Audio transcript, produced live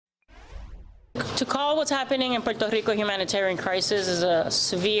To call what's happening in Puerto Rico a humanitarian crisis is a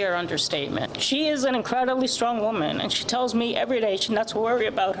severe understatement. She is an incredibly strong woman, and she tells me every day she's not to worry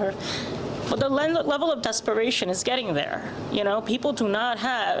about her. But the level of desperation is getting there. You know, people do not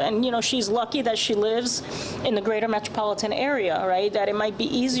have, and you know, she's lucky that she lives in the greater metropolitan area, right? That it might be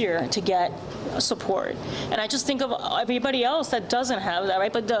easier to get support. And I just think of everybody else that doesn't have that,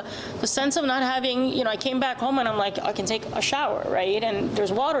 right? But the sense of not having, you know, I came back home and I'm like, I can take a shower, right? And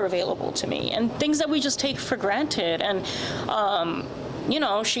there's water available to me, and things that we just take for granted. And you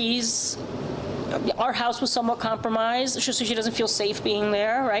know, our house was somewhat compromised, so she doesn't feel safe being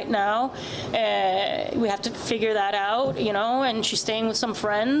there right now. We have to figure that out, you know, and she's staying with some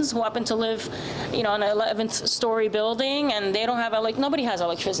friends who happen to live, you know, in an 11th story building, and they don't have, nobody has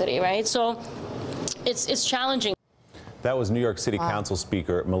electricity, right? So it's challenging. That was New York City Council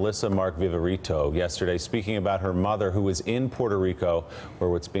Speaker Melissa Mark Viverito yesterday speaking about her mother, who is in Puerto Rico, where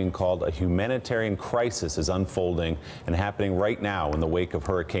what's being called a humanitarian crisis is unfolding and happening right now in the wake of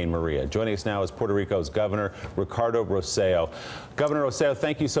Hurricane Maria. Joining us now is Puerto Rico's Governor Ricardo Rosselló. Governor Rosselló,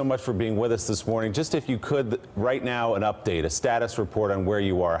 thank you so much for being with us this morning. Just if you could, right now, an update, a status report on where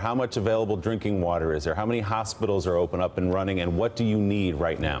you are. How much available drinking water is there? How many hospitals are open, up and running, and what do you need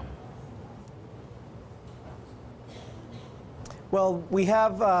right now? Well, we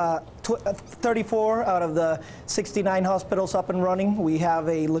have 34 out of the 69 hospitals up and running. We have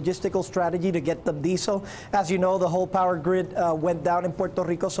a logistical strategy to get them diesel. As you know, the whole power grid went down in Puerto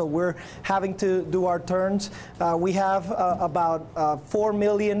Rico, so we're having to do our turns. We have about 4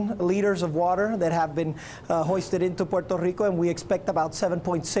 million liters of water that have been hoisted into Puerto Rico, and we expect about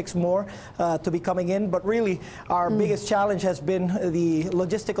 7.6 more to be coming in. But really, our biggest challenge has been the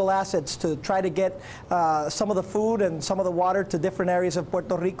logistical assets to try to get some of the food and some of the water to different areas of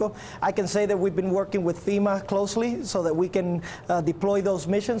Puerto Rico. I can say that we've been working with FEMA closely so that we can deploy those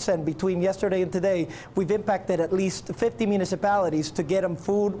missions, and between yesterday and today, we've impacted at least 50 municipalities to get them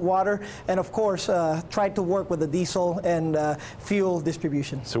food, water, and of course, tried to work with the diesel and fuel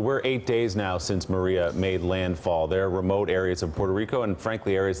distribution. So we're 8 days now since Maria made landfall. There are remote areas of Puerto Rico, and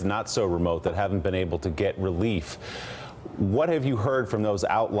frankly, areas not so remote that haven't been able to get relief. What have you heard from those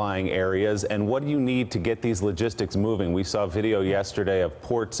outlying areas, and what do you need to get these logistics moving? We saw video yesterday of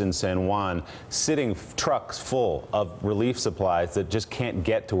ports in San Juan sitting trucks full of relief supplies that just can't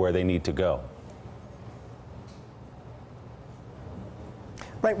get to where they need to go.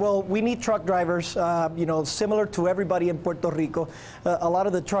 Right, well, we need truck drivers, you know, similar to everybody in Puerto Rico. A lot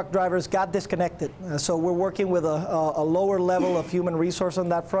of the truck drivers got disconnected, so we're working with a lower level of human resource on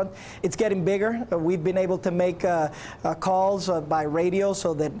that front. It's getting bigger. We've been able to make calls by radio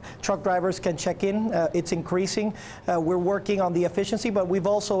so that truck drivers can check in. It's increasing. We're working on the efficiency, but we've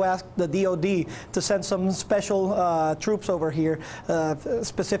also asked the DOD to send some special troops over here,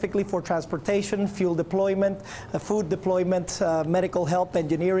 specifically for transportation, fuel deployment, food deployment, medical help,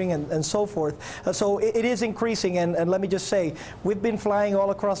 engineering, and so forth. So it is increasing, and let me just say, we've been flying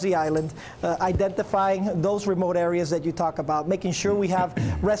all across the island, identifying those remote areas that you talk about, making sure we have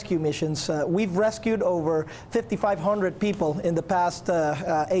rescue missions. We've rescued over 5,500 people in the past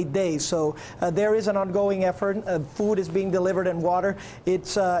 8 days, so there is an ongoing effort. Food is being delivered and water.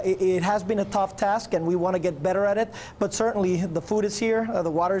 It has been a tough task, and we want to get better at it, but certainly the food is here, the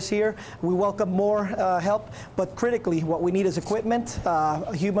water is here. We welcome more help, but critically, what we need is equipment,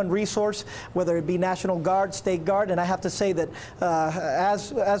 human resource, whether it be National Guard, State Guard, and I have to say that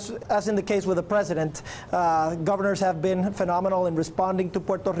as in the case with the president, governors have been phenomenal in responding to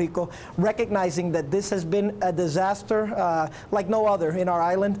Puerto Rico, recognizing that this has been a disaster like no other in our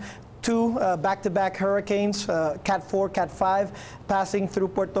island. 2 back-to-back hurricanes, Cat 4, Cat 5, passing through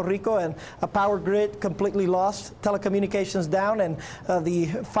Puerto Rico, and a power grid completely lost, telecommunications down, and the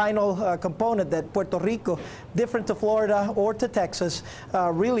final component that Puerto Rico, different to Florida or to Texas,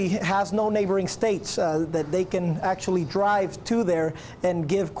 really has no neighboring states that they can actually drive to there and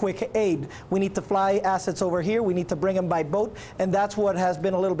give quick aid. We need to fly assets over here. We need to bring them by boat, and that's what has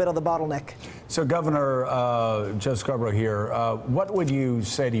been a little bit of the bottleneck. So, Governor Joe Scarborough here, what would you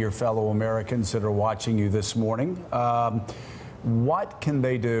say to your fellow Americans that are watching you this morning? What can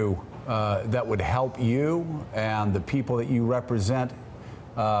they do that would help you and the people that you represent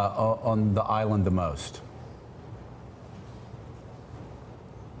on the island the most?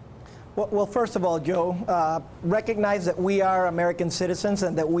 Well, first of all, Joe, recognize that we are American citizens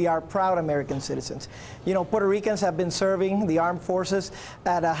and that we are proud American citizens. You know, Puerto Ricans have been serving the armed forces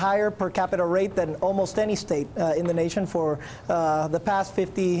at a higher per capita rate than almost any state in the nation for the past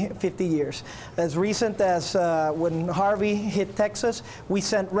 50 years. As recent as when Harvey hit Texas, we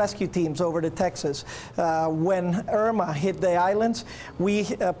sent rescue teams over to Texas. When Irma hit the islands,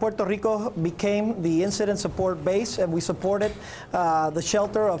 Puerto Rico became the incident support base, and we supported the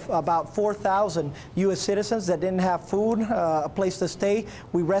shelter of about 4,000 U.S. citizens that didn't have food, a place to stay.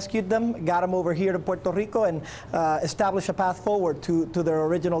 We rescued them, got them over here to Puerto Rico, and established a path forward to their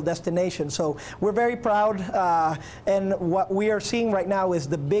original destination. So we're very proud, and what we are seeing right now is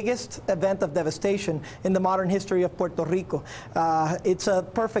the biggest event of devastation in the modern history of Puerto Rico. It's a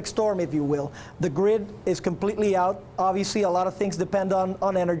perfect storm, if you will. The grid is completely out. Obviously, a lot of things depend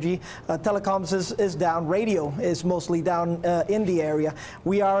on energy. Telecoms is down. Radio is mostly down in the area.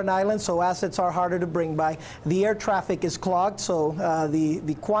 We are an island, so assets are harder to bring by. The air traffic is clogged, so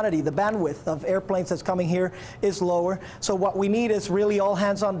the quantity, the bandwidth of airplanes that's coming here is lower. So what we need is really all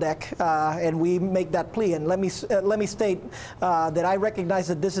hands on deck, and we make that plea. And let me state that I recognize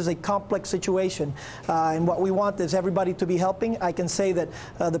that this is a complex situation, and what we want is everybody to be helping. I can say that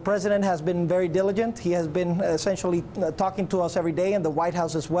the president has been very diligent. He has been essentially talking to us every day, and the White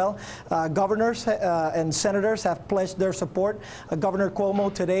House as well. Governors and senators have pledged their support. Governor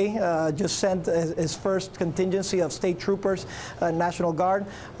Cuomo today just sent his first contingency of state troopers, National Guard.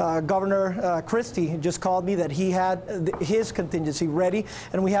 Governor Christie just called me that he had his contingency ready,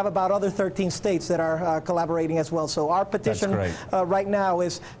 and we have about other 13 states that are collaborating as well. So our petition right now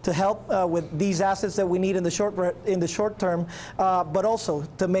is to help with these assets that we need in the short term, but also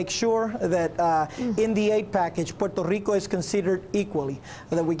to make sure that in the aid package, Puerto Rico is considered equally,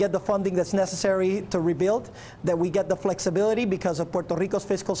 that we get the funding that's necessary to rebuild, that we get the flexibility because of Puerto Rico's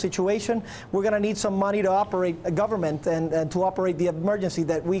fiscal situation. We're going to need some money to operate a government and to operate the emergency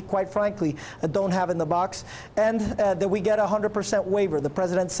that we, quite frankly, don't have in the box, and that we get a 100% waiver. The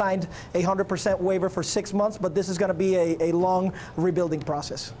president signed a 100% waiver for 6 months, but this is going to be a long rebuilding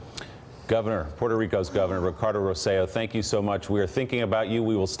process. Governor, Puerto Rico's Governor Ricardo Rosselló, thank you so much. We are thinking about you.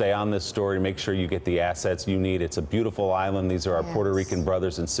 We will stay on this story to make sure you get the assets you need. It's a beautiful island. These are our Puerto Rican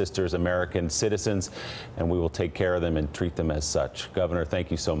brothers and sisters, American citizens, and we will take care of them and treat them as such. Governor,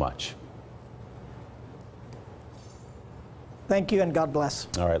 thank you so much. Thank you, and God bless.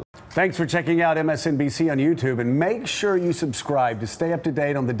 All right. Thanks for checking out MSNBC on YouTube, and make sure you subscribe to stay up to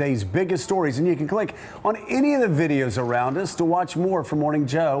date on the day's biggest stories. And you can click on any of the videos around us to watch more from Morning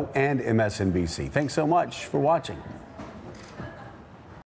Joe and MSNBC. Thanks so much for watching.